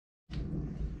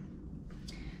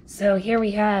So here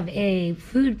we have a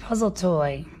food puzzle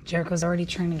toy. Jericho's already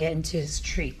trying to get into his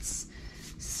treats.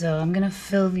 So I'm gonna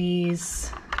fill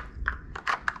these.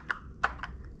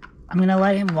 I'm gonna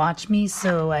let him watch me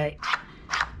so I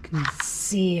can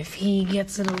see if he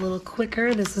gets it a little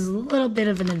quicker. This is a little bit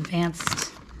of an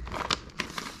advanced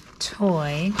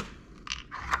toy.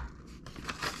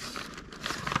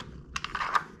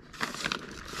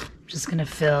 I'm just gonna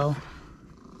fill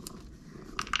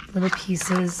little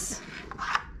pieces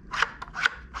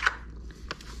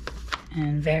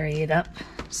and vary it up.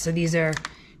 So these are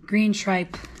green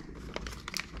stripe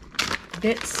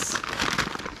bits.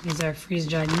 These are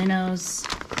freeze-dried minnows.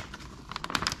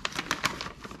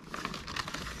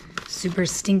 Super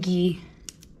stinky.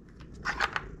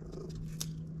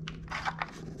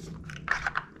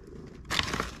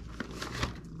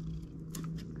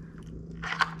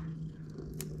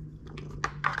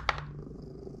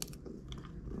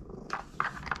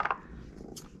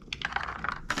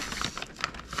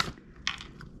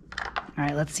 All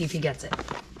right, let's see if he gets it.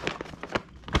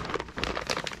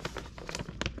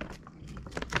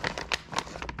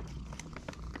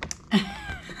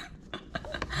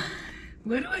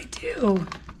 What do I do?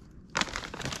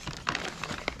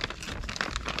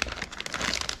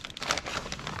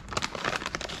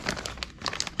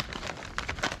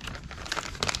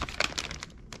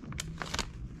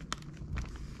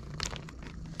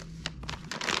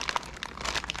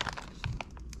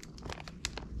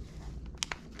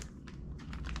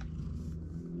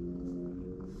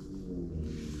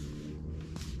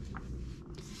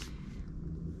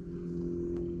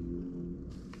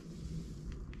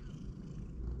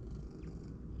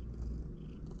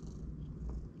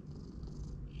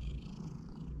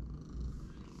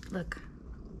 Look.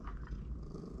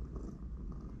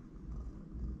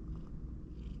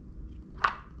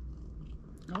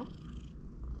 Oh.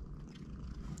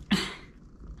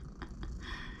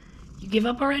 You give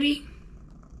up already?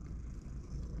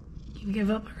 You give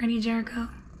up already, Jericho?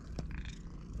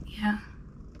 Yeah.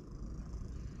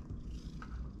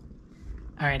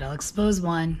 All right, I'll expose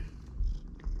one.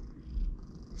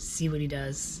 See what he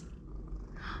does.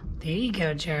 There you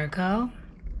go, Jericho.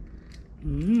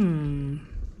 Mmm.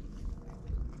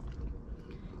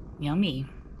 Yummy.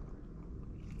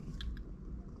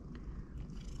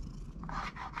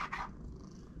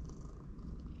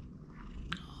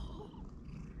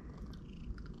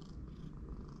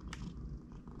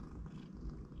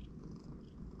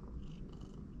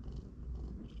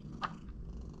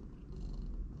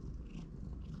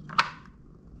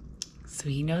 So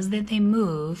he knows that they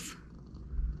move.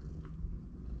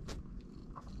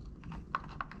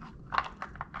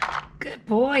 Good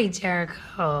boy,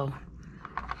 Jericho.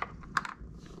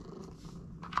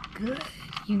 Good,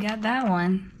 you got that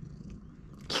one.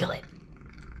 Kill it.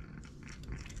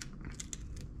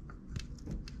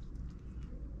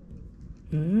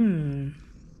 Mmm.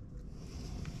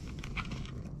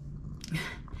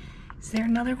 Is there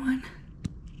another one?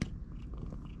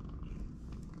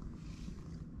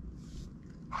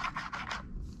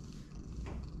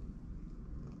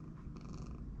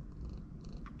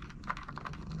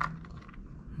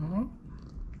 Oh,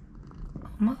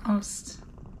 almost.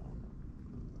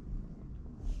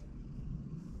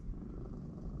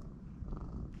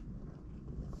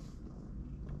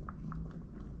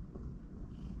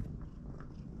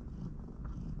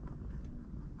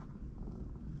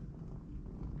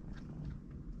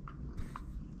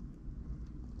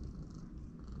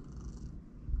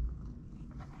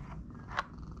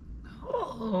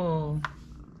 Oh,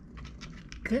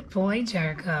 good boy,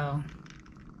 Jericho.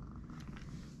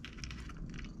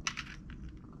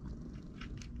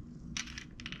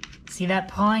 See, that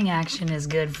pawing action is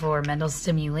good for mental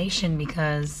stimulation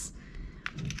because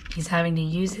he's having to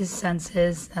use his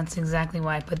senses. That's exactly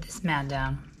why I put this mat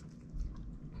down.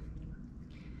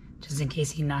 Just in case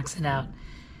he knocks it out.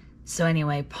 So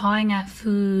anyway, pawing at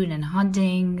food and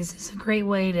hunting, this is a great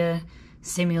way to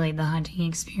stimulate the hunting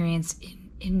experience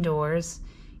indoors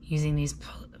using these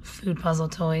food puzzle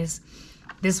toys.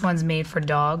 This one's made for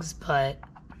dogs, but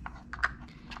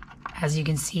as you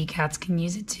can see, cats can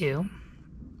use it too.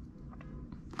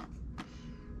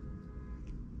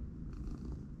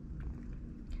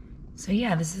 So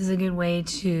yeah, this is a good way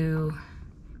to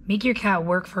make your cat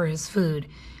work for his food.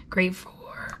 Great for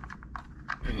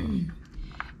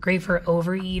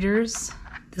overeaters.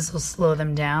 This will slow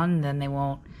them down and then they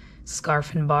won't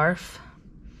scarf and barf.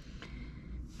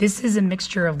 This is a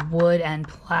mixture of wood and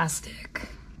plastic.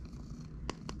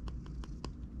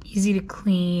 Easy to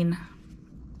clean.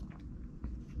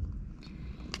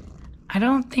 I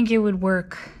don't think it would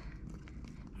work.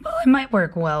 Well, it might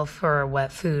work well for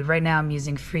wet food. Right now I'm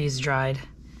using freeze-dried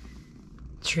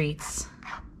treats.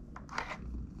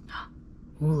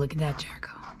 Ooh, look at that,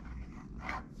 Jericho.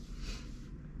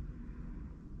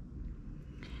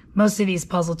 Most of these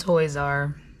puzzle toys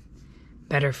are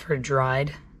better for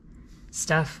dried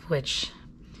stuff, which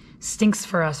stinks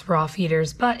for us raw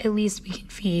feeders, but at least we can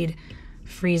feed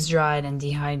freeze-dried and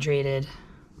dehydrated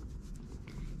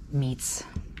meats.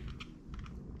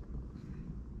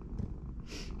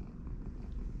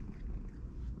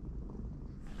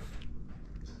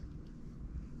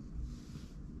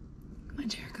 Come on,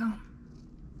 Jericho.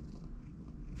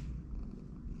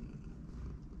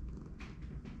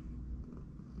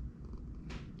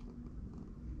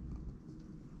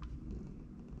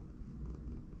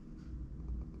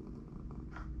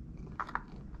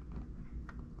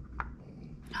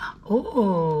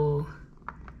 Oh,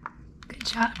 good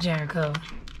job, Jericho.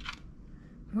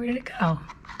 Where did it go?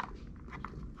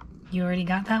 You already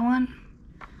got that one?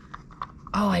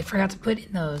 Oh, I forgot to put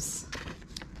in those.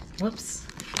 Whoops.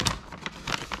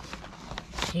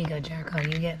 Here you go, Jericho.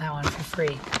 You get that one for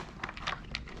free.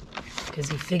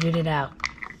 Because you figured it out.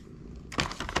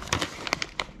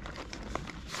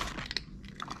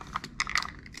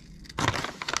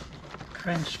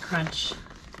 Crunch, crunch.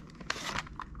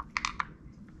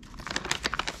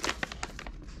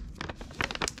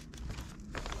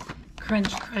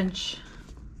 Crunch, crunch.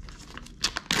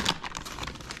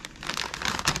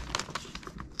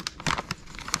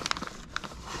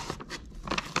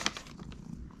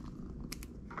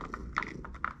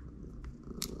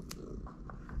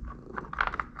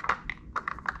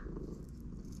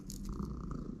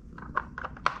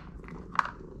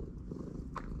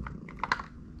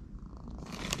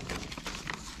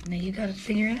 Now you gotta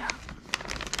figure it out.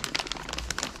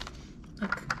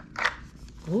 Look.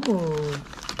 Ooh.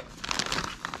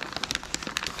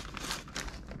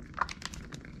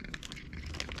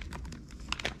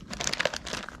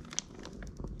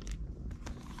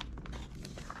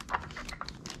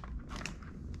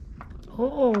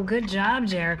 Oh, good job,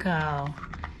 Jericho.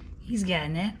 He's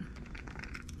getting it.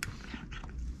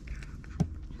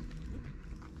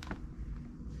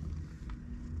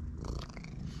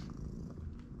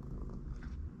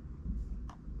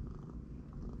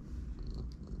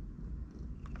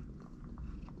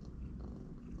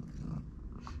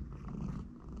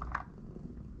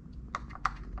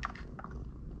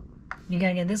 You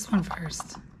gotta get this one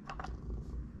first.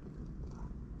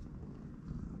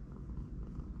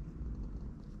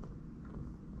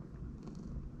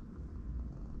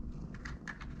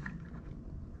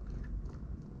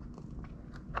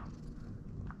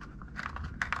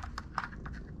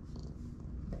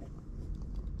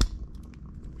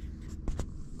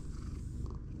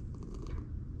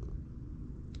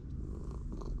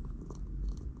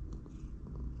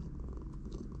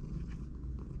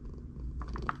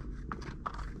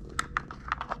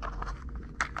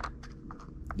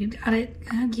 You got it.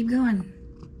 Keep going.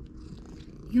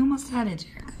 You almost had it,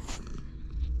 Jericho.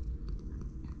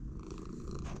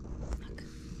 Look.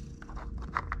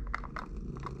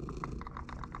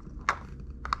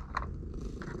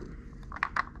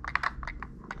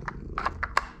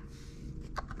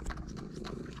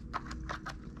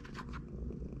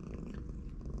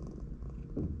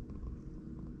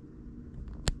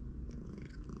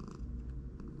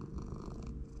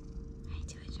 How you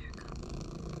do it, Jericho?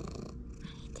 How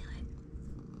you do it?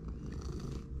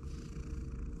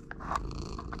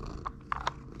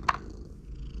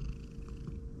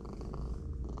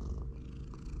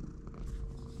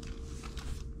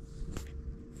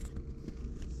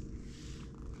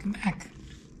 Come back.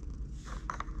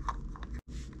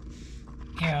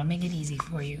 Here, I'll make it easy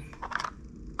for you.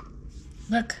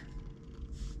 Look.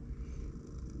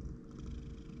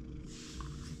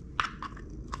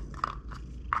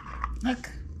 Look.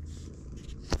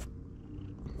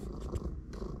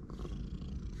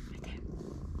 Right there.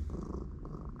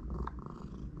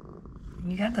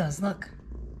 You got those, look.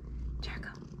 Jericho.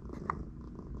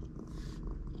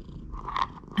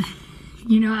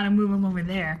 You know how to move them over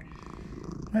there.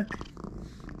 Look.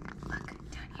 Look,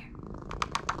 down here.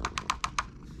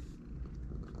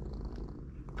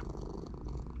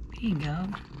 There you go.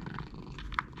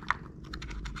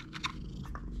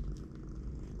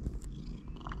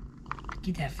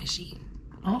 Get that fishy.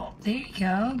 Oh, there you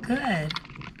go. Good.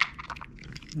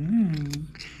 Mmm.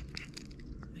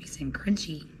 Nice and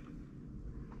crunchy.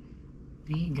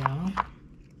 There you go.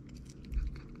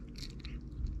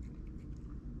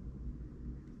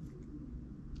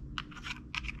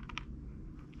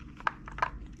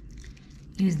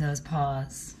 Use those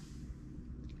paws.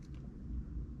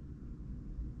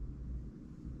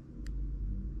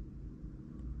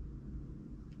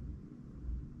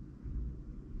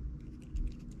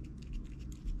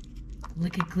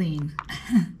 Lick it clean.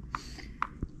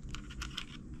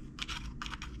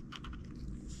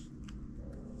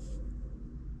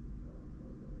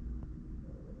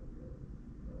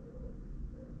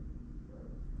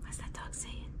 What's that dog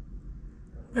saying?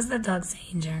 What's that dog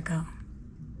saying, Jericho?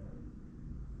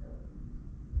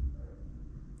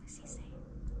 What's he saying?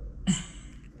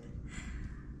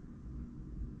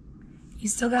 You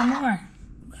still got more.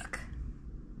 Look.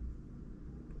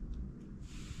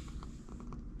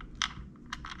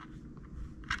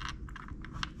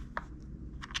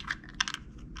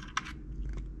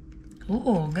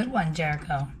 Ooh, good one,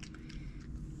 Jericho.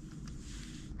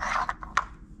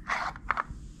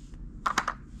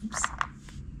 Oops.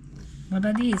 What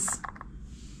about these?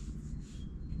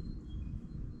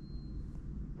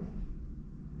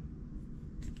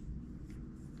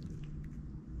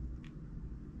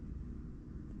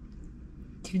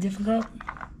 Too difficult?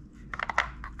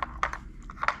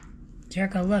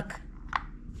 Jericho, look.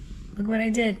 Look what I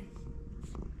did.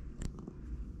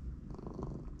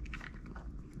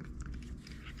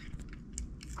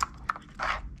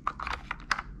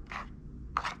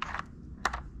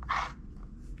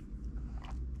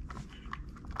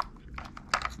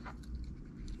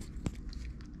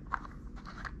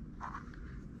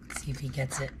 See if he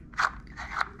gets it.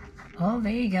 Oh,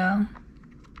 there you go.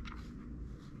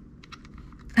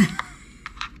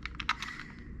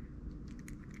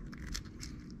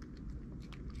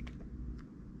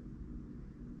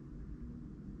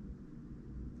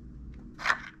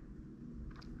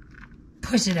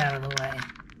 Push it out of the way.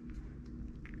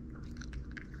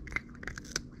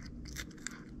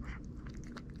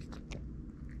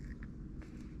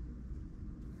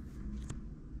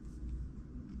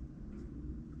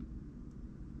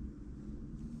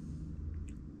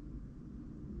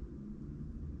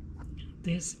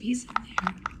 There's a piece in there.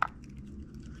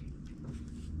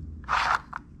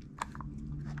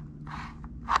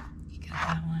 You got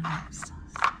that one.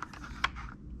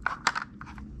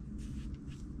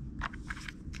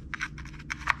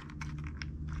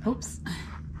 Oops.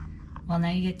 Well, now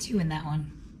you get two in that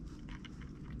one.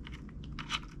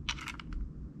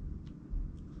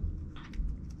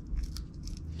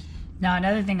 Now,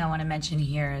 another thing I want to mention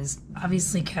here is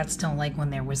obviously cats don't like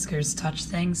when their whiskers touch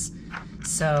things.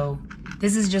 So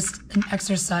this is just an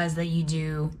exercise that you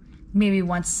do maybe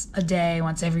once a day,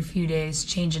 once every few days.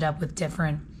 Change it up with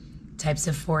different types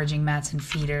of foraging mats and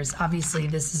feeders. Obviously,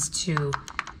 this is too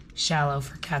shallow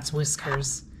for cats'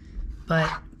 whiskers,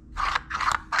 but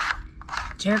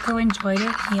Jericho enjoyed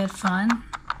it. He had fun.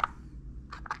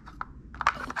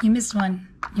 Oh, you missed one.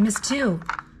 You missed two.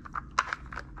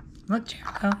 Look,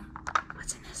 Jericho.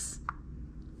 What's in this?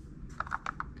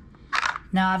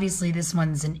 Now, obviously, this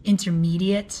one's an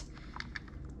intermediate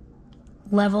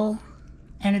level,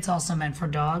 and it's also meant for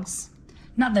dogs.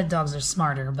 Not that dogs are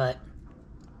smarter, but...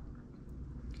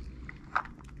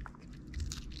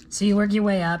 So you work your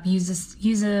way up. Use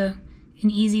an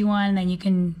easy one, then you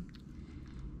can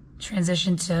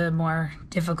transition to more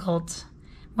difficult.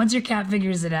 Once your cat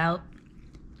figures it out,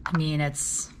 I mean,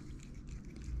 it's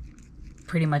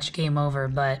pretty much game over,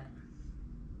 but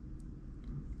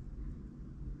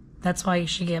that's why you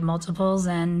should get multiples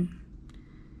and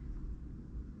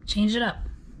change it up.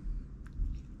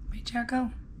 Right,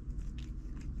 Jericho?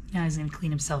 Now he's gonna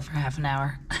clean himself for half an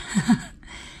hour.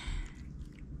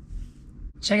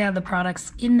 Check out the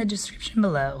products in the description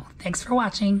below. Thanks for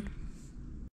watching.